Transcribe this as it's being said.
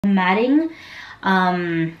matting,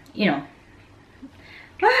 you know,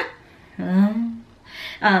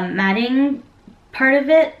 matting part of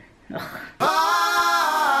it. Ugh.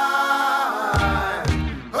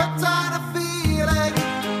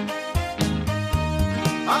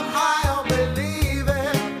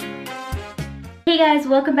 Hey guys,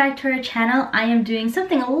 welcome back to our channel. I am doing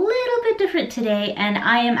something a little bit different today, and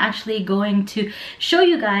I am actually going to show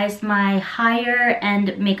you guys my higher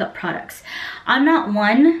end makeup products. I'm not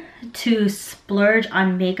one to splurge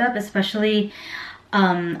on makeup, especially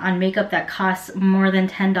on makeup that costs more than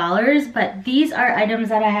 $10, but these are items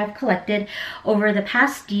that I have collected over the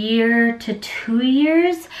past year to 2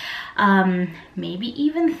 years, maybe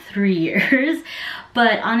even 3 years.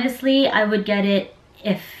 But honestly, I would get it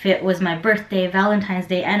if it was my birthday, Valentine's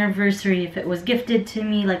Day, anniversary, if it was gifted to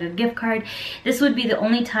me like a gift card. This would be the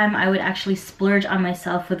only time I would actually splurge on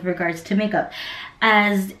myself with regards to makeup.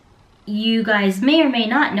 As you guys may or may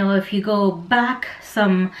not know, if you go back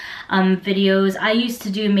some videos, I used to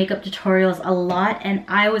do makeup tutorials a lot, and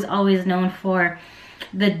I was always known for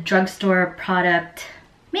the drugstore product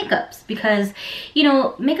makeups because, you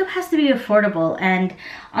know, makeup has to be affordable, and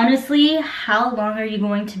honestly, how long are you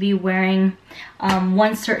going to be wearing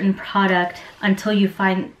one certain product until you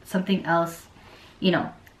find something else, you know,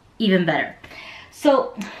 even better?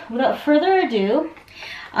 So without further ado,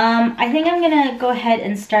 I think I'm gonna go ahead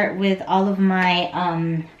and start with all of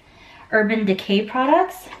my Urban Decay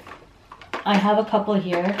products. I have a couple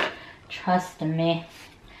here, trust me.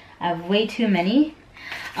 I have way too many.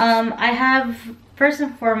 I have, first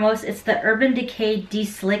and foremost, it's the Urban Decay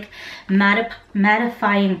De-Slick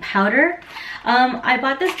Mattifying Powder. I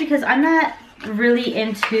bought this because I'm not really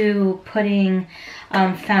into putting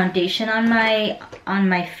foundation on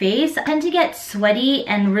my face. I tend to get sweaty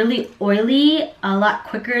and really oily a lot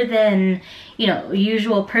quicker than, you know,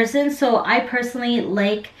 usual person. So I personally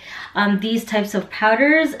like these types of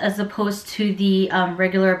powders as opposed to the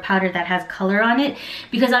regular powder that has color on it,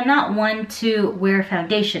 because I'm not one to wear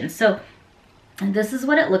foundation. So this is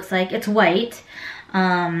what it looks like. It's white.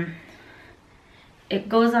 It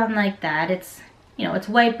goes on like that. It's, you know, it's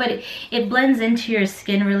white, but it blends into your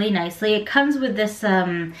skin really nicely. It comes with this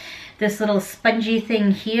this little spongy thing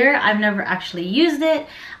here. I've never actually used it.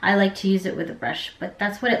 I like to use it with a brush, but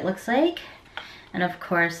that's what it looks like. And of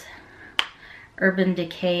course, Urban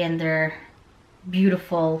Decay and their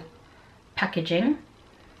beautiful packaging.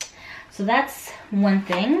 So that's one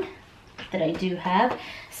thing that I do have.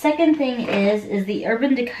 Second thing is the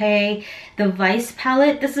Urban Decay, the Vice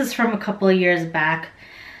palette. This is from a couple of years back.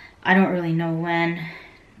 I don't really know when.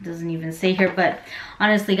 It doesn't even say here, but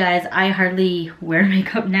honestly guys, I hardly wear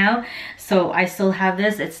makeup now, so I still have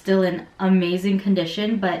this. It's still in amazing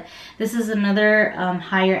condition, but this is another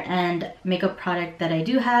higher end makeup product that I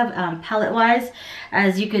do have palette wise.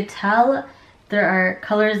 As you could tell, there are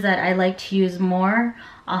colors that I like to use more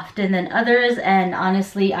often than others, and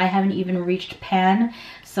honestly, I haven't even reached pan,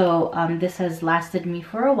 so this has lasted me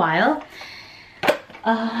for a while.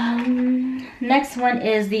 Next one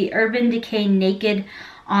is the Urban Decay Naked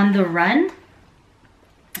on the Run.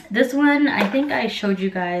 This one, I think I showed you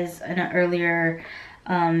guys in an earlier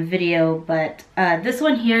video, but this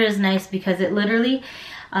one here is nice because it literally,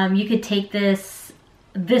 you could take this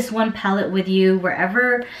one palette with you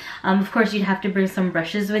wherever. Of course, you'd have to bring some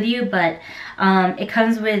brushes with you, but it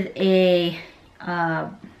comes with a, I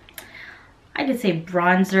could say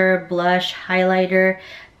bronzer, blush, highlighter,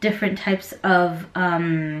 different types of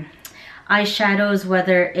eyeshadows,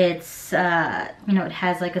 whether it's, you know, it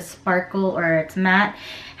has like a sparkle or it's matte,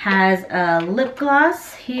 has a lip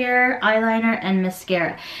gloss here, eyeliner, and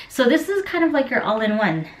mascara. So this is kind of like your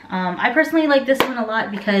all-in-one. I personally like this one a lot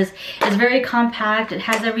because it's very compact. It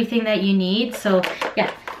has everything that you need. So yeah,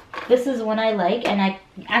 this is one I like, and I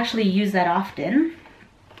actually use that often.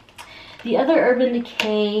 The other Urban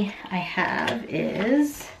Decay I have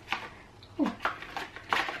is,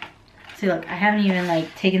 see, look, I haven't even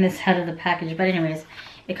like taken this out of the package, but anyways,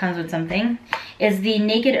 it comes with something. Is the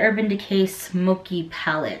Naked Urban Decay Smoky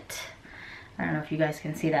Palette. I don't know if you guys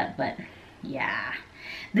can see that, but yeah.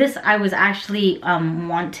 This I was actually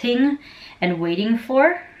wanting and waiting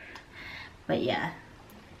for, but yeah.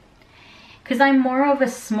 Because I'm more of a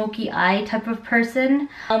smoky eye type of person.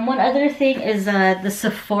 One other thing is the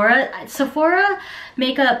Sephora. Sephora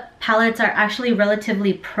makeup palettes are actually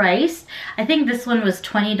relatively priced. I think this one was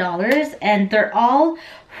 $20, and they're all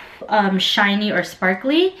shiny or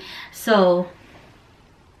sparkly. So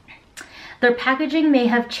their packaging may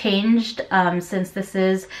have changed since this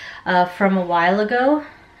is from a while ago.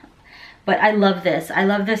 But I love this. I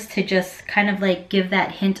love this to just kind of like give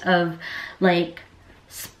that hint of like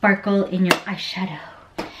sparkle in your eyeshadow.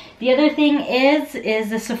 The other thing is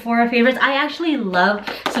the Sephora favorites. I actually love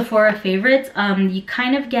Sephora favorites. You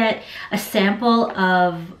kind of get a sample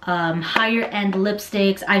of higher end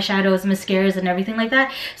lipsticks, eyeshadows, mascaras, and everything like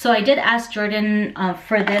that. So I did ask Jordan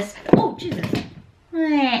for this. Oh, Jesus.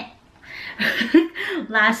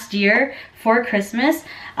 Last year for Christmas,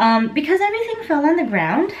 because everything fell on the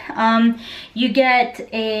ground. You get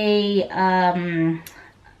a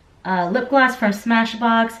lip gloss from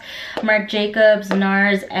Smashbox, Marc Jacobs,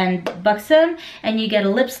 NARS, and Buxom, and you get a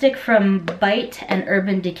lipstick from Bite and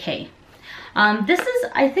Urban Decay.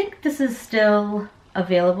 I think this is still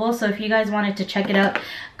available, so if you guys wanted to check it out,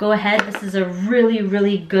 go ahead. This is a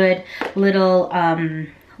really good little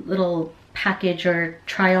little package or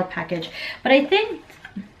trial package. But I think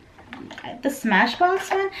the Smashbox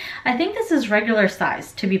one, I think this is regular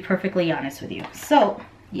size, to be perfectly honest with you. So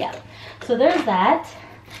yeah, so there's that.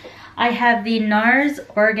 I have the NARS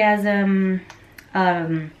Orgasm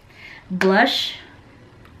blush.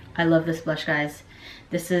 I love this blush, guys.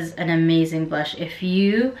 This is an amazing blush. If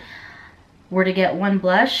you were to get one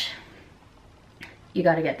blush, you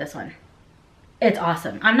got to get this one. It's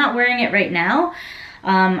awesome. I'm not wearing it right now.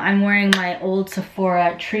 I'm wearing my old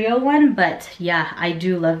Sephora Trio one, but yeah, I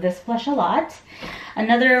do love this blush a lot.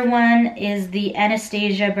 Another one is the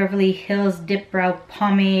Anastasia Beverly Hills Dip Brow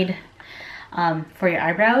Pomade for your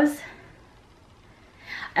eyebrows.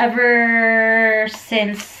 Ever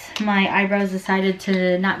since my eyebrows decided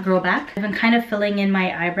to not grow back, I've been kind of filling in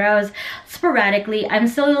my eyebrows sporadically. I'm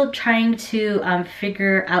still trying to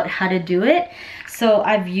figure out how to do it. So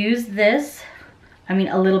I've used this. I mean,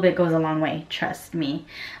 a little bit goes a long way, trust me.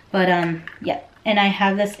 But yeah, and I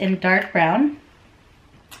have this in dark brown.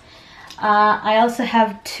 I also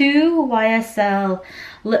have two YSL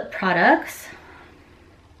lip products.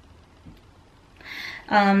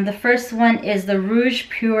 The first one is the Rouge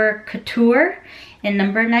Pure Couture in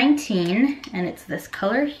number 19, and it's this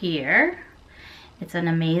color here. It's an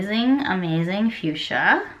amazing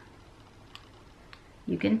fuchsia.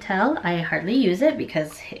 You can tell I hardly use it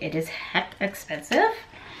because it is heck expensive.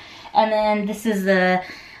 And then this is the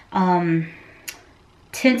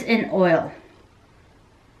Tint in Oil,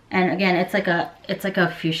 and again, it's like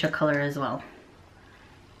a fuchsia color as well.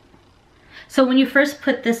 So when you first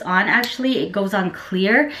put this on, actually it goes on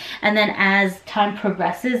clear, and then as time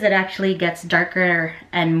progresses, it actually gets darker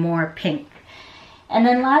and more pink. And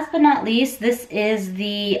then last but not least, this is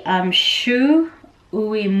the Shu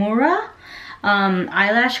Uemura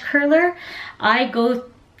eyelash curler.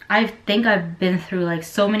 I think I've been through like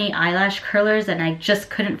so many eyelash curlers and I just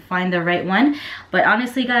couldn't find the right one. But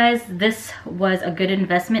honestly guys, this was a good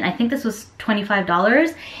investment. I think this was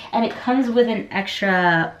 $25, and it comes with an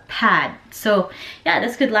extra pad. So yeah,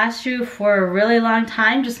 this could last you for a really long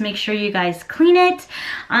time. Just make sure you guys clean it.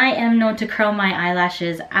 I am known to curl my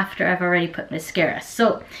eyelashes after I've already put mascara.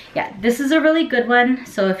 So yeah, this is a really good one.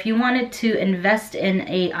 So if you wanted to invest in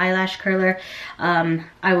a eyelash curler,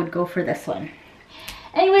 I would go for this one.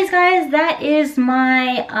 Anyways guys, that is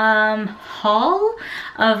my haul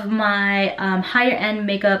of my higher end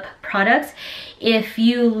makeup products. If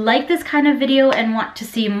you like this kind of video and want to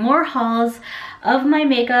see more hauls of my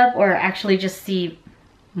makeup, or actually just see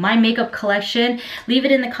my makeup collection, leave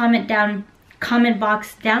it in the comment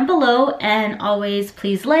box down below, and always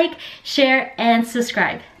please like, share, and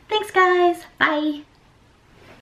subscribe. Thanks guys, bye.